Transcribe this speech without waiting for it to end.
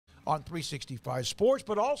on 365 Sports.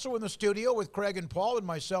 But also in the studio with Craig and Paul and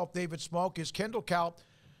myself, David Smoke, is Kendall Kaut,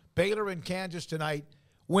 Baylor and Kansas tonight.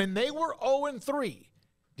 When they were 0-3,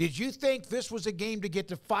 did you think this was a game to get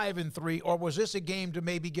to 5-3, or was this a game to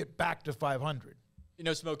maybe get back to 500? You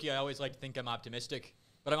know, Smokey, I always like to think I'm optimistic,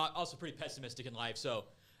 but I'm also pretty pessimistic in life. So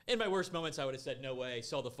in my worst moments, I would have said, no way,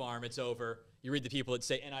 sell the farm, it's over. You read the people that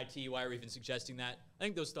say NIT, why are we even suggesting that? I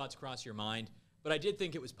think those thoughts cross your mind. But I did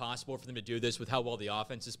think it was possible for them to do this with how well the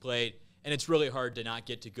offense is played, and it's really hard to not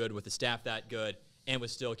get to good with the staff that good and with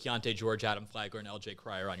still Keontae George, Adam Flagler, and LJ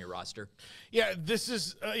Cryer on your roster. Yeah, this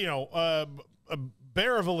is, a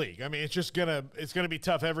bear of a league. I mean, it's gonna be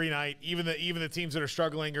tough every night. Even the teams that are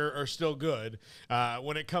struggling are still good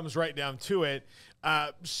when it comes right down to it.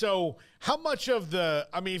 So how much of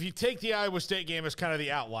if you take the Iowa State game as kind of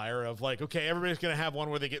the outlier of like, okay, everybody's going to have one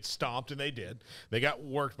where they get stomped, and they did. They got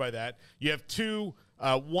worked by that. You have two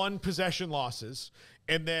one-possession losses,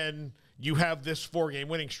 and then you have this 4-game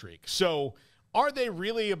winning streak. So are they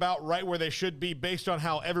really about right where they should be based on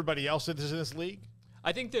how everybody else is in this league?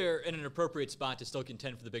 I think they're in an appropriate spot to still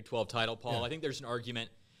contend for the Big 12 title, Paul. Yeah. I think there's an argument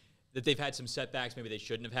that they've had some setbacks maybe they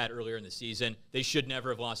shouldn't have had earlier in the season. They should never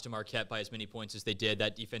have lost to Marquette by as many points as they did.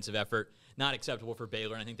 That defensive effort, not acceptable for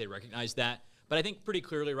Baylor, and I think they recognize that. But I think pretty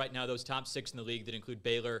clearly right now, those top 6 in the league that include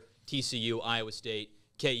Baylor, TCU, Iowa State,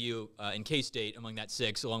 KU, and K-State among that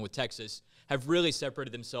 6, along with Texas, have really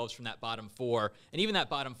separated themselves from that bottom 4. And even that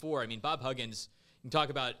bottom 4, I mean, Bob Huggins, you can talk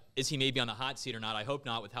about, is he maybe on the hot seat or not? I hope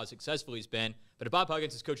not with how successful he's been. But if Bob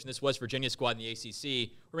Huggins is coaching this West Virginia squad in the ACC,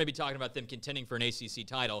 we're maybe talking about them contending for an ACC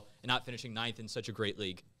title and not finishing 9th in such a great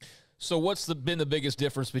league. So what's been the biggest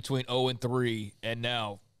difference between 0-3 and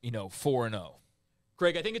now, 4-0?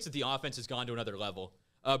 Craig, I think it's that the offense has gone to another level.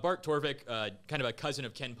 Bart Torvik, kind of a cousin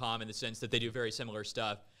of Ken Pom in the sense that they do very similar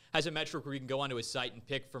stuff, has a metric where you can go onto his site and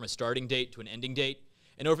pick from a starting date to an ending date.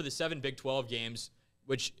 And over the 7 Big 12 games,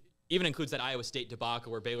 which even includes that Iowa State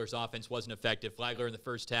debacle where Baylor's offense wasn't effective. Flagler in the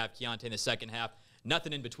first half, Keontae in the second half,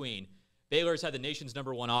 nothing in between. Baylor's had the nation's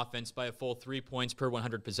 #1 offense by a full 3 points per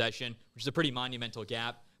 100 possession, which is a pretty monumental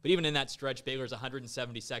gap. But even in that stretch, Baylor's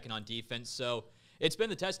 172nd on defense. So it's been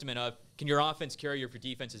the testament of, can your offense carry if your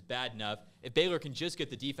defense is bad enough? If Baylor can just get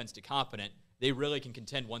the defense to competent, they really can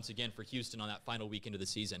contend once again for Houston on that final weekend of the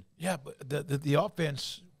season. Yeah, but the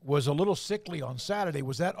offense was a little sickly on Saturday.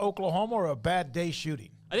 Was that Oklahoma or a bad day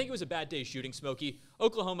shooting? I think it was a bad day shooting, Smokey.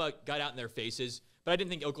 Oklahoma got out in their faces, but I didn't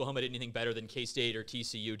think Oklahoma did anything better than K-State or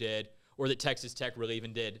TCU did, or that Texas Tech really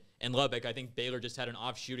even did. And Lubbock, I think Baylor just had an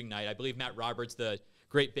off shooting night. I believe Matt Roberts, the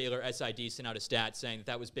great Baylor SID, sent out a stat saying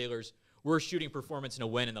that was Baylor's worst shooting performance in a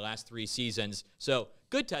win in the last 3 seasons. So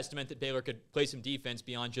good testament that Baylor could play some defense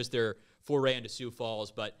beyond just their foray into Sioux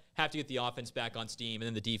Falls, but have to get the offense back on steam, and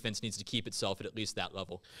then the defense needs to keep itself at least that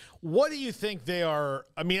level. What do you think they are?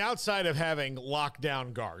 I mean, outside of having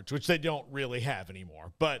lockdown guards, which they don't really have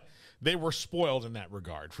anymore, but they were spoiled in that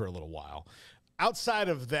regard for a little while. Outside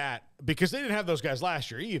of that, because they didn't have those guys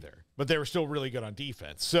last year either, but they were still really good on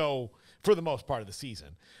defense. So for the most part of the season,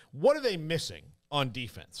 what are they missing on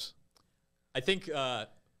defense? I think,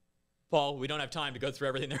 Paul, we don't have time to go through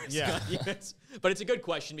everything there is on defense, but it's a good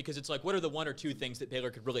question because it's like, what are the 1 or 2 things that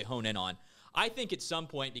Baylor could really hone in on? I think at some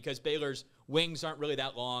point, because Baylor's wings aren't really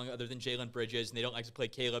that long other than Jalen Bridges, and they don't like to play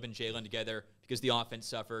Caleb and Jalen together because the offense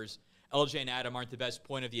suffers. LJ and Adam aren't the best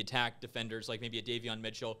point of the attack defenders like maybe a Davion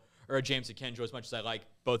Mitchell or a James Akinjo, as much as I like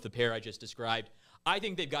both the pair I just described. I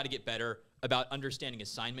think they've got to get better about understanding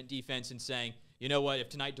assignment defense and saying, you know what, if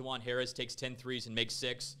tonight DeJuan Harris takes 10 threes and makes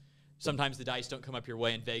 6, sometimes the dice don't come up your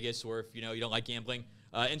way in Vegas, or if you don't like gambling,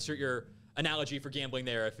 insert your analogy for gambling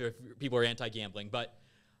there if people are anti-gambling. But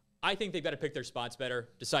I think they've got to pick their spots better,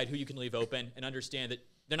 decide who you can leave open, and understand that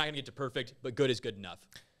they're not going to get to perfect, but good is good enough.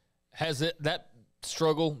 Has that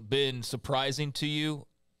struggle been surprising to you?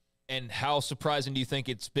 And how surprising do you think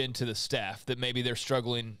it's been to the staff that maybe they're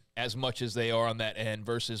struggling as much as they are on that end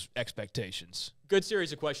versus expectations? Good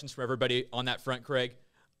series of questions from everybody on that front, Craig.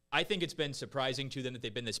 I think it's been surprising to them that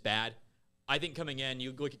they've been this bad. I think coming in,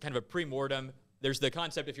 you look at kind of a pre-mortem. There's the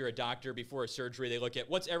concept if you're a doctor before a surgery, they look at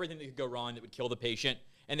what's everything that could go wrong that would kill the patient.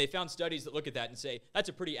 And they found studies that look at that and say, that's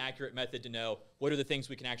a pretty accurate method to know what are the things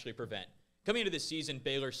we can actually prevent. Coming into this season,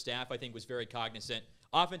 Baylor's staff, I think, was very cognizant.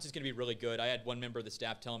 Offense is going to be really good. I had one member of the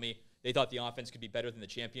staff tell me they thought the offense could be better than the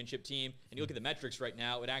championship team. And you look at the metrics right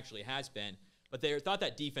now, it actually has been. But they thought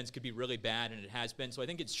that defense could be really bad, and it has been. So I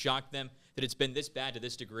think it's shocked them that it's been this bad to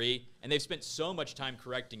this degree, and they've spent so much time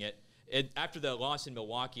correcting it. After the loss in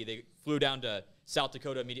Milwaukee, they flew down to South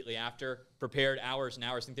Dakota immediately after, prepared hours and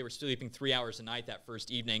hours. I think they were sleeping 3 hours a night that first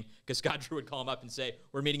evening because Scott Drew would call them up and say,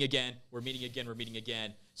 we're meeting again, we're meeting again, we're meeting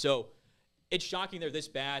again. So it's shocking they're this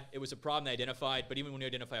bad. It was a problem they identified, but even when you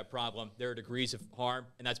identify a problem, there are degrees of harm,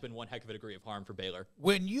 and that's been one heck of a degree of harm for Baylor.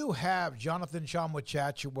 When you have Jonathan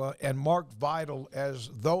Tchamwa and Mark Vidal as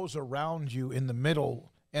those around you in the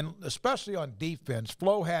middle, and especially on defense,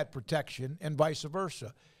 Flo had protection and vice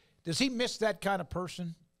versa. Does he miss that kind of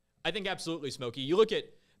person? I think absolutely, Smokey. You look at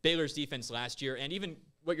Baylor's defense last year, and even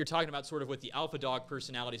what you're talking about sort of with the alpha dog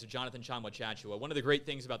personalities of Jonathan Tchamwa. One of the great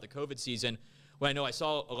things about the COVID season, when I know I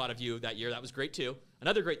saw a lot of you that year, that was great too.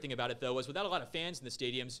 Another great thing about it, though, was without a lot of fans in the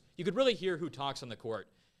stadiums, you could really hear who talks on the court.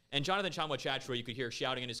 And Jonathan Tchamwa you could hear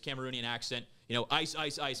shouting in his Cameroonian accent, ice,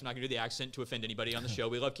 ice, ice. I'm not going to do the accent to offend anybody on the show.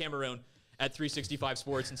 We love Cameroon at 365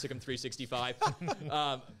 Sports and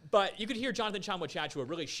SicEm365. But you could hear Jonathan Tchamwa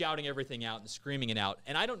really shouting everything out and screaming it out.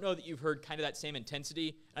 And I don't know that you've heard kind of that same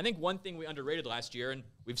intensity. I think one thing we underrated last year, and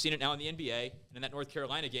we've seen it now in the NBA and in that North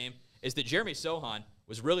Carolina game, is that Jeremy Sohan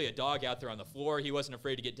was really a dog out there on the floor. He wasn't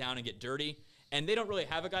afraid to get down and get dirty. And they don't really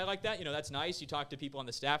have a guy like that. That's nice. You talk to people on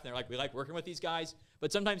the staff, and they're like, we like working with these guys.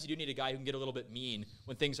 But sometimes you do need a guy who can get a little bit mean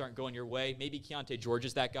when things aren't going your way. Maybe Keontae George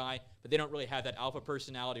is that guy, but they don't really have that alpha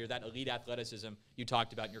personality or that elite athleticism you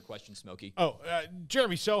talked about in your question, Smokey.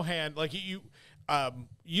 Jeremy Sohan,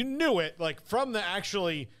 you knew it, from the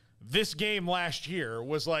actually this game last year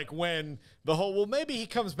was when the whole, well, maybe he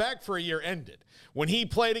comes back for a year ended. When he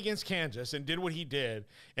played against Kansas and did what he did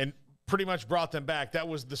and pretty much brought them back, that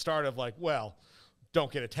was the start of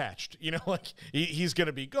don't get attached. He's going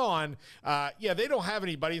to be gone. They don't have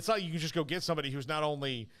anybody. It's not like you can just go get somebody who's not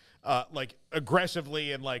only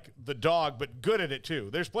aggressively and the dog, but good at it too.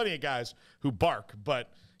 There's plenty of guys who bark,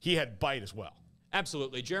 but he had bite as well.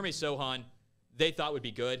 Absolutely. Jeremy Sohan, they thought would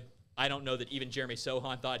be good. I don't know that even Jeremy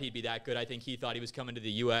Sohan thought he'd be that good. I think he thought he was coming to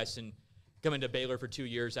the U.S. and coming to Baylor for 2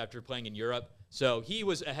 years after playing in Europe. So he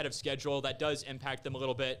was ahead of schedule. That does impact them a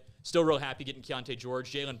little bit. Still real happy getting Keontae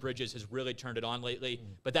George. Jalen Bridges has really turned it on lately,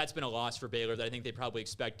 but that's been a loss for Baylor that I think they probably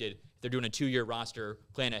expected. If they're doing a 2-year roster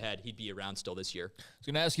plan ahead, he'd be around still this year. I was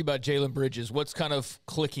going to ask you about Jalen Bridges. What's kind of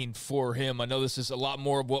clicking for him? I know this is a lot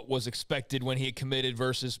more of what was expected when he had committed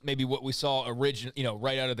versus maybe what we saw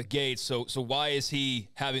right out of the gate. So why is he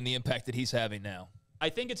having the impact that he's having now? I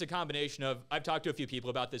think it's a combination of, I've talked to a few people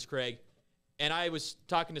about this, Craig, and I was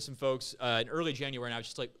talking to some folks in early January, and I was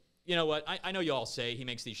just like, you know what? I know you all say he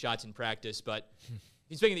makes these shots in practice, but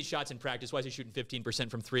he's making these shots in practice. Why is he shooting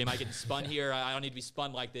 15% from three? Am I getting spun here? I don't need to be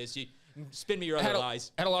spun like this. You spin me your other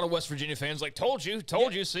lies. Had a lot of West Virginia fans told you,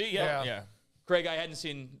 see, yeah. Craig, I hadn't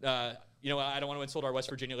seen, I don't want to insult our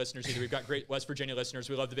West Virginia listeners either. We've got great West Virginia listeners.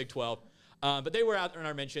 We love the Big 12. But they were out in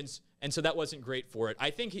our mentions, and so that wasn't great for it.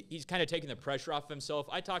 I think he's kind of taking the pressure off of himself.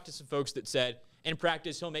 I talked to some folks that said in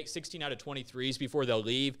practice he'll make 16 out of 23s before they'll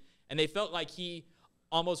leave, and they felt like he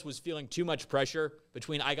almost was feeling too much pressure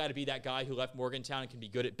between I got to be that guy who left Morgantown and can be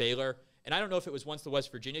good at Baylor. And I don't know if it was once the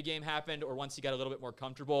West Virginia game happened or once he got a little bit more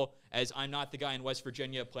comfortable as I'm not the guy in West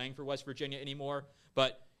Virginia playing for West Virginia anymore.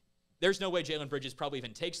 But there's no way Jalen Bridges probably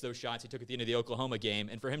even takes those shots he took at the end of the Oklahoma game.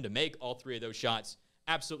 And for him to make all three of those shots,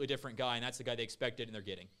 absolutely different guy, and that's the guy they expected and they're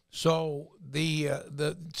getting. So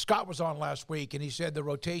the Scott was on last week, and he said the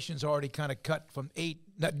rotation's already kind of cut from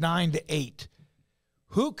 9 to 8.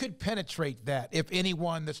 Who could penetrate that, if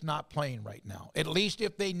anyone, that's not playing right now? At least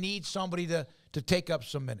if they need somebody to take up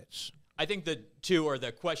some minutes. I think the two are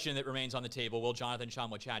the question that remains on the table. Will Jonathan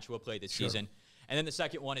Tchamwa play this season? And then the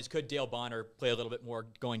second one is, could Dale Bonner play a little bit more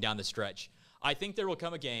going down the stretch? I think there will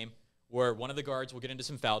come a game where one of the guards will get into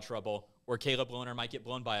some foul trouble, or Caleb Lohner might get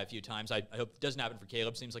blown by a few times. I hope it doesn't happen for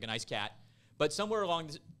Caleb. Seems like a nice cat. But somewhere along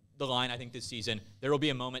the line, I think this season, there will be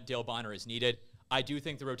a moment Dale Bonner is needed. I do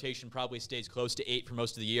think the rotation probably stays close to 8 for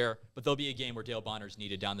most of the year, but there'll be a game where Dale Bonner is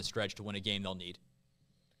needed down the stretch to win a game they'll need.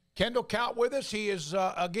 Kendall Kaut with us. He is,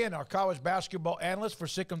 again, our college basketball analyst for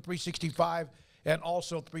SicEm365 and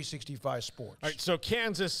also 365 Sports. All right, so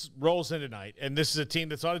Kansas rolls in tonight, and this is a team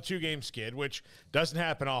that's on a 2-game skid, which doesn't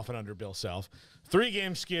happen often under Bill Self.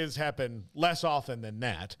 3-game skids happen less often than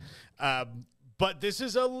that. But this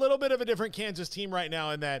is a little bit of a different Kansas team right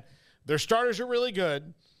now in that their starters are really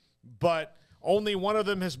good, but only one of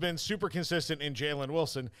them has been super consistent in Jalen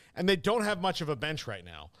Wilson, and they don't have much of a bench right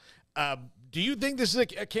now. Do you think this is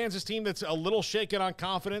a Kansas team that's a little shaken on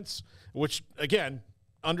confidence, which, again,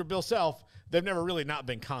 under Bill Self, they've never really not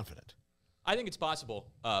been confident? I think it's possible,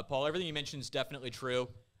 Paul. Everything you mentioned is definitely true.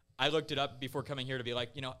 I looked it up before coming here to be like,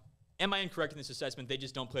 am I incorrect in this assessment? They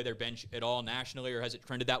just don't play their bench at all nationally, or has it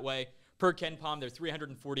trended that way? Per KenPom, they're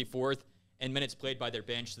 344th in minutes played by their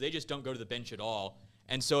bench, so they just don't go to the bench at all.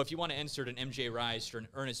 And so if you want to insert an MJ Rice or an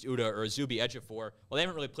Ernest Uda or a Zuby Ejiofor, well, they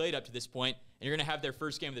haven't really played up to this point, and you're going to have their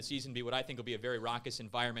first game of the season be what I think will be a very raucous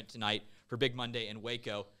environment tonight for Big Monday in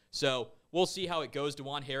Waco. So we'll see how it goes.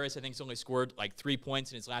 DeJuan Harris, I think, has only scored like 3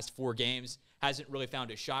 points in his last 4 games. Hasn't really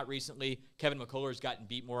found a shot recently. Kevin McCullough's gotten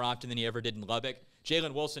beat more often than he ever did in Lubbock.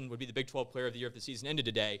 Jalen Wilson would be the Big 12 Player of the Year if the season ended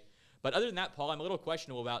today. But other than that, Paul, I'm a little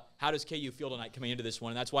questionable about how does KU feel tonight coming into this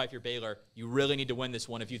one. And that's why if you're Baylor, you really need to win this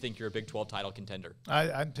one if you think you're a Big 12 title contender.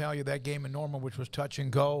 I'm telling you, that game in Norman, which was touch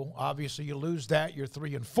and go, obviously you lose that, you're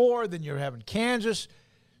 3-4, then you're having Kansas.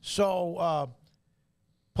 So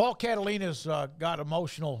Paul Catalina's got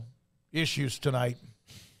emotional issues tonight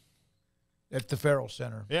at the Farrell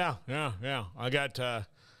Center. Yeah. I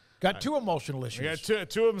got 2 emotional issues. I got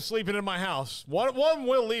two of them sleeping in my house. One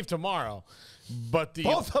will leave tomorrow, but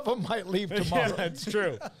both of them might leave tomorrow. Yeah, that's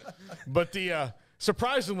true. But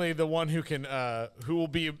surprisingly, the one who will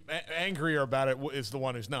be angrier about it is the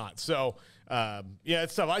one who's not. So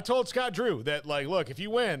it's tough. I told Scott Drew that, like, look, if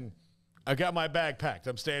you win, I've got my bag packed.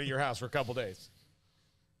 I'm staying at your house for a couple days.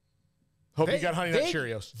 Hope you got Honey Nut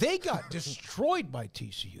Cheerios. They got destroyed by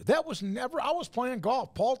TCU. That was never – I was playing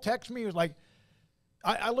golf. Paul texted me. He was like –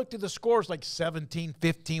 I looked at the scores like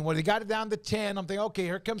 17-15. When they got it down to 10, I'm thinking, okay,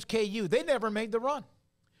 here comes KU. They never made the run.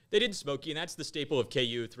 They didn't smoke you, and that's the staple of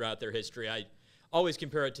KU throughout their history. I always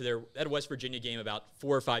compare it to that West Virginia game about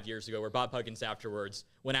 4 or 5 years ago where Bob Huggins afterwards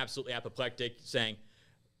went absolutely apoplectic, saying,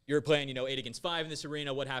 you're playing, 8 against 5 in this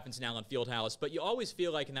arena. What happens now in Fieldhouse? But you always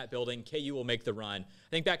feel like in that building, KU will make the run. I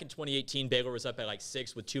think back in 2018, Baylor was up by like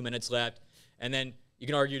 6 with 2 minutes left. And then you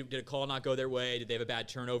can argue, did a call not go their way? Did they have a bad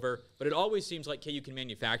turnover? But it always seems like KU can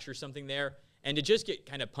manufacture something there. And to just get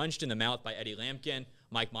kind of punched in the mouth by Eddie Lampkin,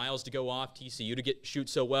 Mike Miles to go off, TCU to shoot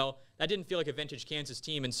so well, that didn't feel like a vintage Kansas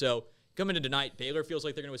team. And so coming into tonight, Baylor feels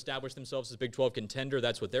like they're going to establish themselves as a Big 12 contender.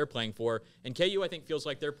 That's what they're playing for. And KU, I think, feels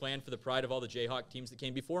like they're playing for the pride of all the Jayhawk teams that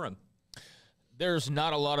came before them. There's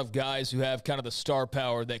not a lot of guys who have kind of the star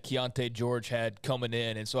power that Keontae George had coming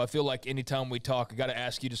in. And so I feel like anytime we talk, I got to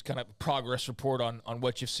ask you just kind of a progress report on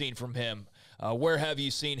what you've seen from him. Where have you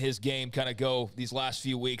seen his game kind of go these last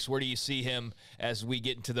few weeks? Where do you see him as we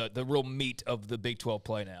get into the real meat of the Big 12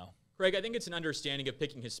 play now? Craig, I think it's an understanding of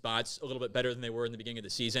picking his spots a little bit better than they were in the beginning of the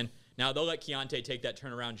season. Now, they'll let Keontae take that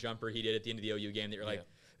turnaround jumper he did at the end of the OU game that you're like,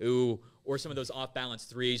 ooh, or some of those off-balance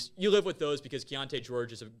threes. You live with those because Keontae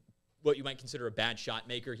George is what you might consider a bad shot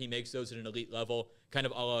maker. He makes those at an elite level, kind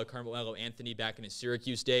of a la Carmelo Anthony back in his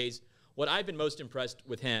Syracuse days. What I've been most impressed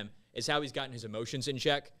with him is how he's gotten his emotions in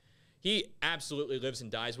check. He absolutely lives and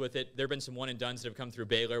dies with it. There have been some one-and-dones that have come through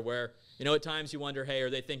Baylor where, at times you wonder, hey, are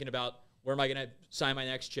they thinking about where am I going to sign my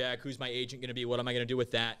next check? Who's my agent going to be? What am I going to do with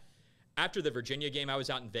that? After the Virginia game, I was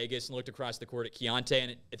out in Vegas and looked across the court at Keontae,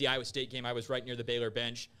 and at the Iowa State game, I was right near the Baylor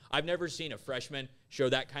bench. I've never seen a freshman show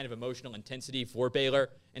that kind of emotional intensity for Baylor,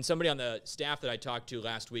 and somebody on the staff that I talked to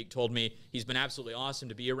last week told me he's been absolutely awesome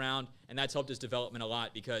to be around, and that's helped his development a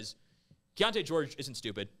lot because Keontae George isn't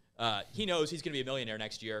stupid. He knows he's going to be a millionaire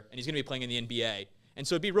next year, and he's going to be playing in the NBA. And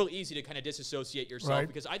so it'd be real easy to kind of disassociate yourself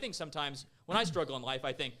because I think sometimes when I struggle in life,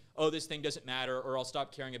 I think, oh, this thing doesn't matter, or I'll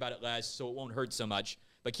stop caring about it less so it won't hurt so much.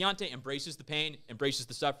 But Keontae embraces the pain, embraces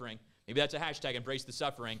the suffering. Maybe that's a hashtag, embrace the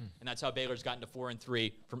suffering, and that's how Baylor's gotten to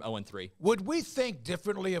 4-3 from 0-3. Would we think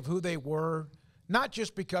differently of who they were, not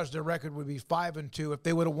just because their record would be 5-2, if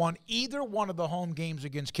they would have won either one of the home games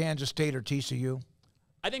against Kansas State or TCU?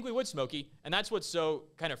 I think we would, Smokey, and that's what's so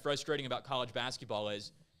kind of frustrating about college basketball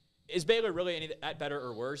is Baylor really any that better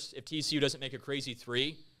or worse if TCU doesn't make a crazy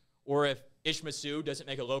 3 or if Ish Massoud doesn't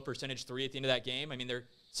make a low percentage 3 at the end of that game? I mean, they're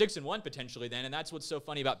 6-1 potentially then, and that's what's so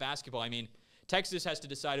funny about basketball. I mean, Texas has to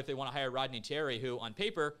decide if they want to hire Rodney Terry, who on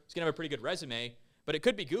paper is going to have a pretty good resume, but it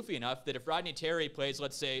could be goofy enough that if Rodney Terry plays,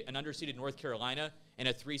 let's say, an underseeded North Carolina in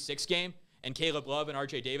a 3-6 game, and Caleb Love and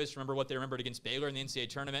R.J. Davis remember what they remembered against Baylor in the NCAA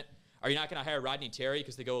tournament, are you not going to hire Rodney Terry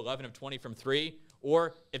because they go 11 of 20 from 3?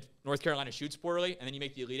 Or if North Carolina shoots poorly and then you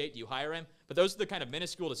make the Elite Eight, do you hire him? But those are the kind of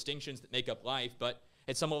minuscule distinctions that make up life. But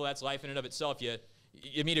at some level, that's life in and of itself.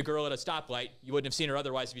 You meet a girl at a stoplight, you wouldn't have seen her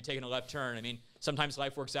otherwise if you'd taken a left turn. I mean, sometimes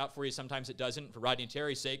life works out for you, sometimes it doesn't. For Rodney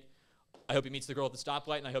Terry's sake, I hope he meets the girl at the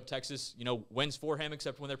stoplight, and I hope Texas, wins for him,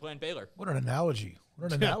 except when they're playing Baylor. What an analogy.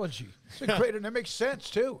 What an analogy. It's a great, and that makes sense,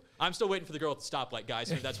 too. I'm still waiting for the girl at the stoplight, guys.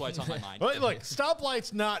 So that's why it's on my mind. Well, look,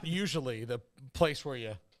 stoplight's not usually the place where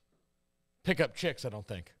you pick up chicks, I don't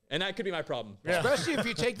think. And that could be my problem. Yeah. Especially if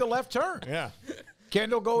you take the left turn. Yeah.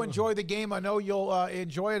 Kendall, go enjoy the game. I know you'll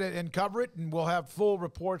enjoy it and cover it, and we'll have full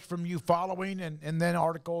reports from you following and then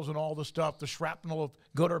articles and all the stuff, the shrapnel of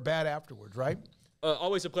good or bad afterwards, right?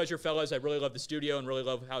 Always a pleasure, fellas. I really love the studio and really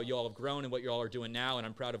love how you all have grown and what you all are doing now, and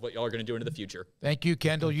I'm proud of what you all are going to do into the future. Thank you,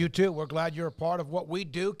 Kendall. You too. We're glad you're a part of what we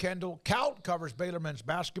do. Kendall Kaut covers Baylor men's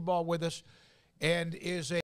basketball with us and is a